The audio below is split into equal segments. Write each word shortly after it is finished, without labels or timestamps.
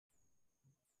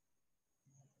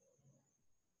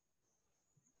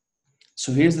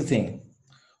So here's the thing.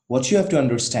 What you have to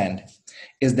understand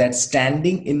is that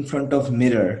standing in front of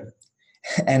mirror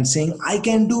and saying, I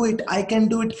can do it,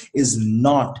 is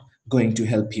not going to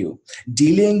help you.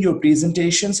 Delaying your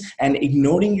presentations and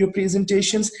ignoring your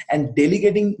presentations and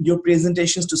delegating your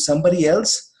presentations to somebody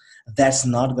else, that's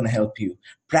not going to help you.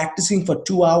 Practicing for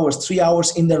 2 hours, 3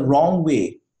 hours in the wrong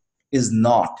way is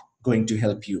not going to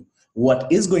help you.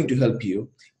 What is going to help you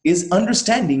is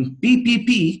understanding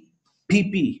PPP,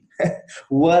 PP.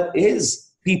 What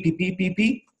is PPP,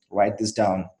 PP? Write this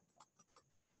down.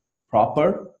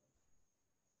 Proper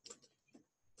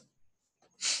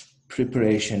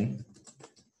preparation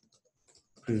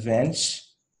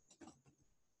prevents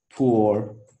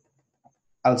poor,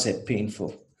 I'll say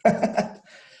painful,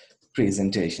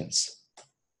 presentations.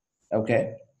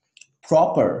 Okay?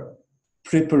 Proper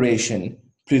preparation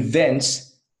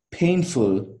prevents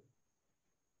painful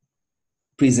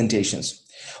presentations.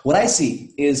 What I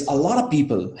see is a lot of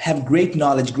people have great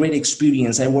knowledge, great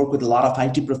experience. I work with a lot of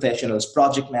IT professionals,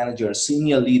 project managers,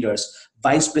 senior leaders,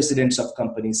 vice presidents of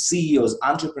companies, CEOs,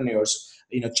 entrepreneurs,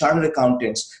 chartered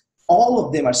accountants. All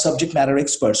of them are subject matter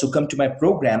experts who come to my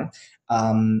program.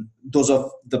 Those are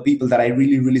the people that I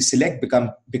really, really select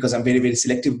because I'm very, very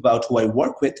selective about who I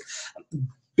work with.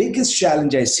 Biggest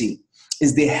challenge I see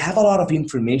is they have a lot of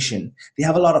information, they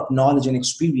have a lot of knowledge and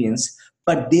experience,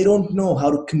 but they don't know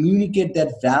how to communicate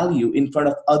that value in front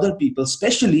of other people,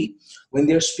 especially when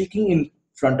they're speaking in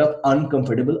front of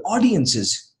uncomfortable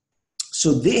audiences.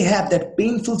 So they have that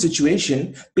painful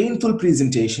situation, painful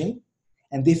presentation,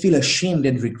 and they feel ashamed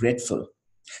and regretful.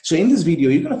 So in this video,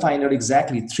 you're going to find out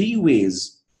exactly 3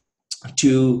 ways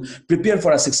to prepare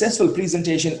for a successful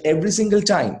presentation every single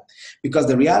time. Because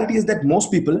the reality is that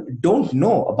most people don't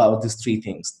know about these 3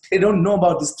 things. They don't know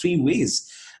about these 3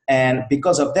 ways. And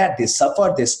because of that, they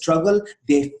suffer, they struggle,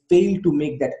 they fail to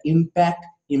make that impact,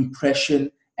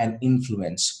 impression, and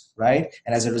influence, right?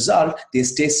 And as a result, they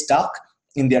stay stuck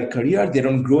in their career, they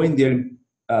don't grow in their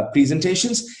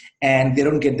presentations, and they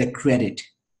don't get the credit.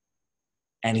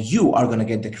 And you are going to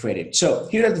get the credit. So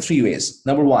here are the 3 ways.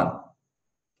 Number 1,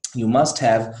 you must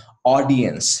have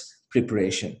audience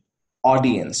preparation.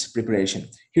 Audience preparation.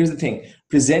 Here's the thing.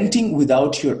 Presenting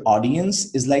without your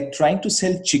audience is like trying to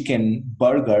sell chicken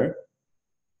burger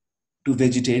to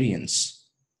vegetarians.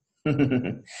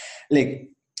 Like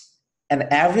an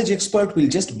average expert will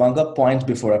just bung up points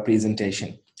before a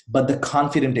presentation. But the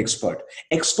confident expert,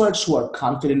 experts who are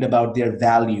confident about their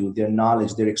value, their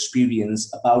knowledge, their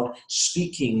experience, about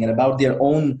speaking and about their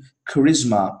own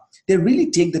charisma, they really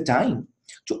take the time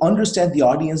to understand the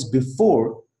audience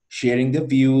before sharing their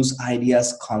views,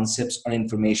 ideas, concepts, or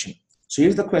information. So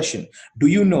here's the question. Do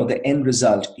you know the end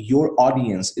result your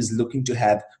audience is looking to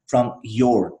have from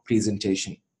your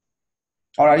presentation?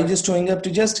 Or are you just showing up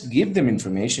to just give them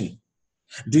information?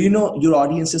 Do you know your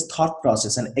audience's thought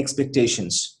process and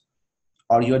expectations?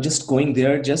 Or you're just going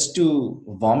there just to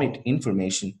vomit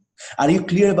information? Are you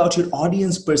clear about your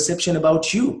audience perception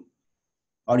about you?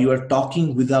 Or you are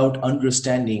talking without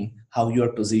understanding how you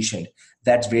are positioned?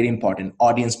 That's very important.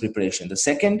 Audience preparation. The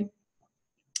second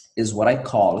is what I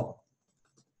call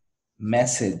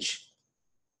message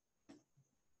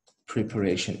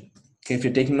preparation. Okay, if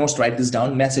you're taking notes, write this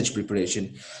down. Message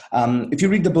preparation. If you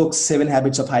read the book 7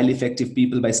 Habits of Highly Effective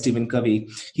People by Stephen Covey,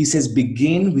 he says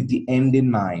begin with the end in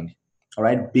mind. All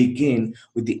right, begin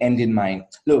with the end in mind.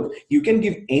 Look, you can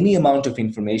give any amount of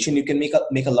information. You can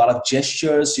make a lot of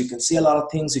gestures. You can say a lot of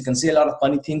things. You can say a lot of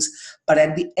funny things. But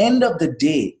at the end of the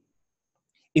day,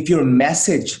 if your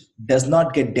message does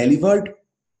not get delivered,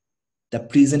 the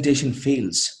presentation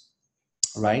fails,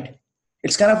 right?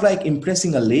 It's kind of like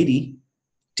impressing a lady,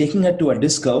 taking her to a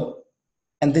disco,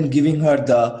 and then giving her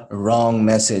the wrong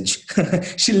message.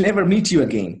 She'll never meet you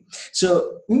again.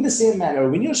 So in the same manner,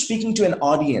 when you're speaking to an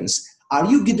audience,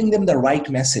 are you giving them the right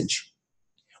message?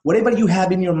 Whatever you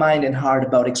have in your mind and heart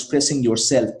about expressing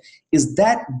yourself, is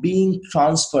that being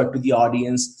transferred to the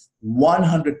audience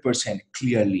 100%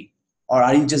 clearly? Or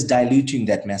are you just diluting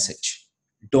that message?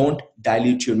 Don't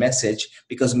dilute your message,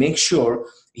 because make sure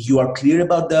you are clear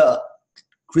about the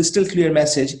crystal clear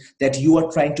message that you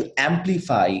are trying to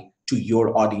amplify to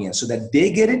your audience so that they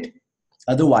get it.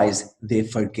 Otherwise, they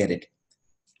forget it.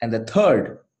 And the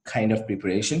third kind of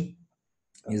preparation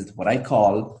is what I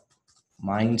call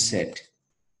mindset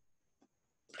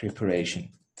preparation.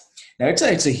 Now,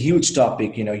 it's a huge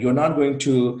topic. You're not going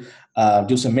to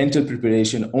do some mental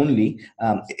preparation only.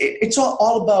 It's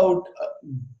all about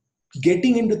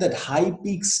getting into that high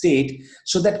peak state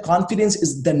so that confidence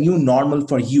is the new normal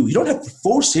for you. You don't have to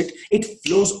force it. It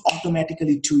flows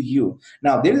automatically to you.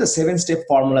 Now, there is a 7-step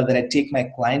formula that I take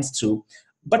my clients through.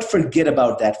 But forget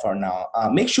about that for now.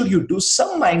 Make sure you do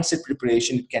some mindset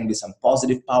preparation. It can be some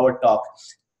positive power talk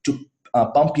to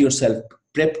pump yourself,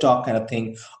 prep talk kind of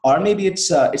thing, or maybe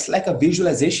it's like a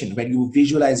visualization where you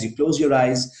visualize, you close your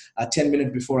eyes 10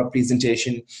 minutes before a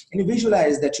presentation, and you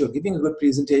visualize that you're giving a good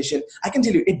presentation. I can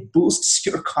tell you it boosts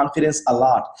your confidence a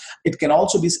lot. It can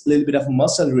also be a little bit of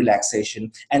muscle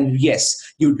relaxation, and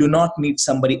yes, you do not need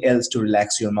somebody else to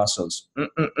relax your muscles.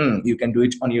 You can do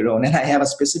it on your own, and I have a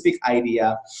specific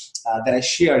idea that I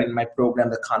share in my program,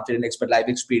 the Confident Expert Life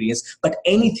Experience, but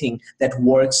anything that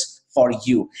works for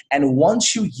you. And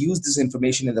once you use this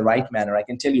information in the right manner, I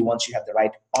can tell you, once you have the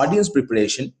right audience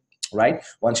preparation, right?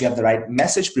 Once you have the right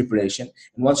message preparation,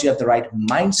 and once you have the right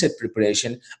mindset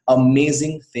preparation,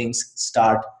 amazing things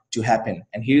start to happen.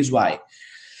 And here's why.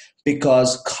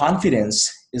 Because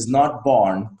confidence is not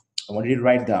born. I want you to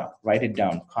write it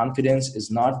down. Confidence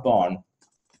is not born.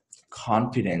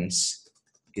 Confidence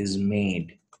is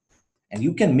made. And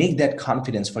you can make that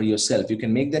confidence for yourself. You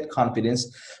can make that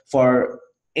confidence for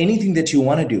anything that you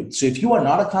want to do. So if you are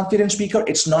not a confident speaker,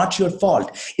 it's not your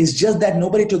fault. It's just that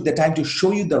nobody took the time to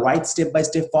show you the right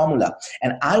step-by-step formula.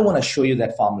 And I want to show you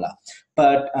that formula.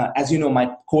 But as you know,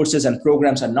 my courses and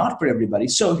programs are not for everybody.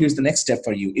 So here's the next step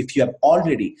for you. If you have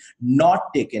already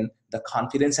not taken the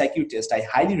Confidence IQ test, I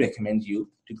highly recommend you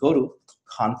to go to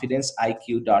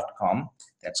confidenceiq.com.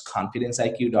 That's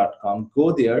confidenceiq.com.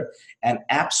 Go there and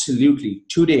absolutely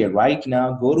today, right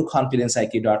now, go to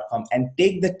confidenceiq.com and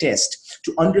take the test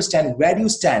to understand where do you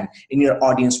stand in your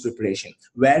audience preparation,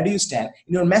 where do you stand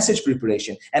in your message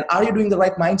preparation, and are you doing the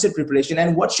right mindset preparation,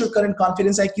 and what's your current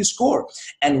Confidence IQ score.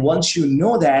 And once you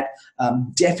know that,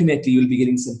 definitely you'll be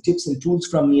getting some tips and tools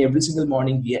from me every single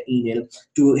morning via email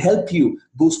to help you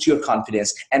boost your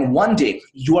confidence. And one day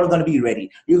you are going to be ready.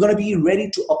 You're going to be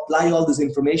ready to apply all this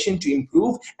information to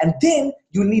improve. And then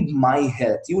you need my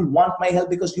help. You will want my help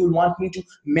because you will want me to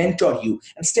mentor you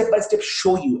and step by step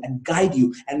show you and guide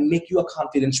you and make you a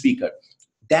confident speaker.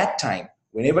 That time,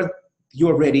 whenever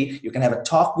you're ready, you can have a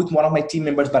talk with one of my team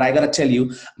members. But I got to tell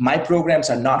you, my programs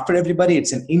are not for everybody.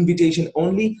 It's an invitation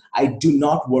only. I do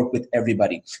not work with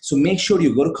everybody. So make sure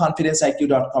you go to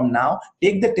confidenceiq.com now,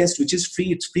 take the test, which is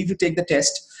free. It's free to take the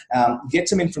test. Get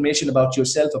some information about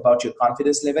yourself, about your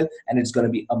confidence level, and it's going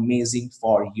to be amazing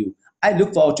for you. I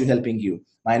look forward to helping you.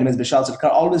 My name is Bishal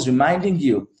Sarkar, always reminding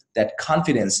you that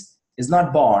confidence is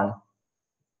not born,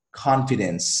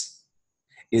 confidence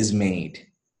is made.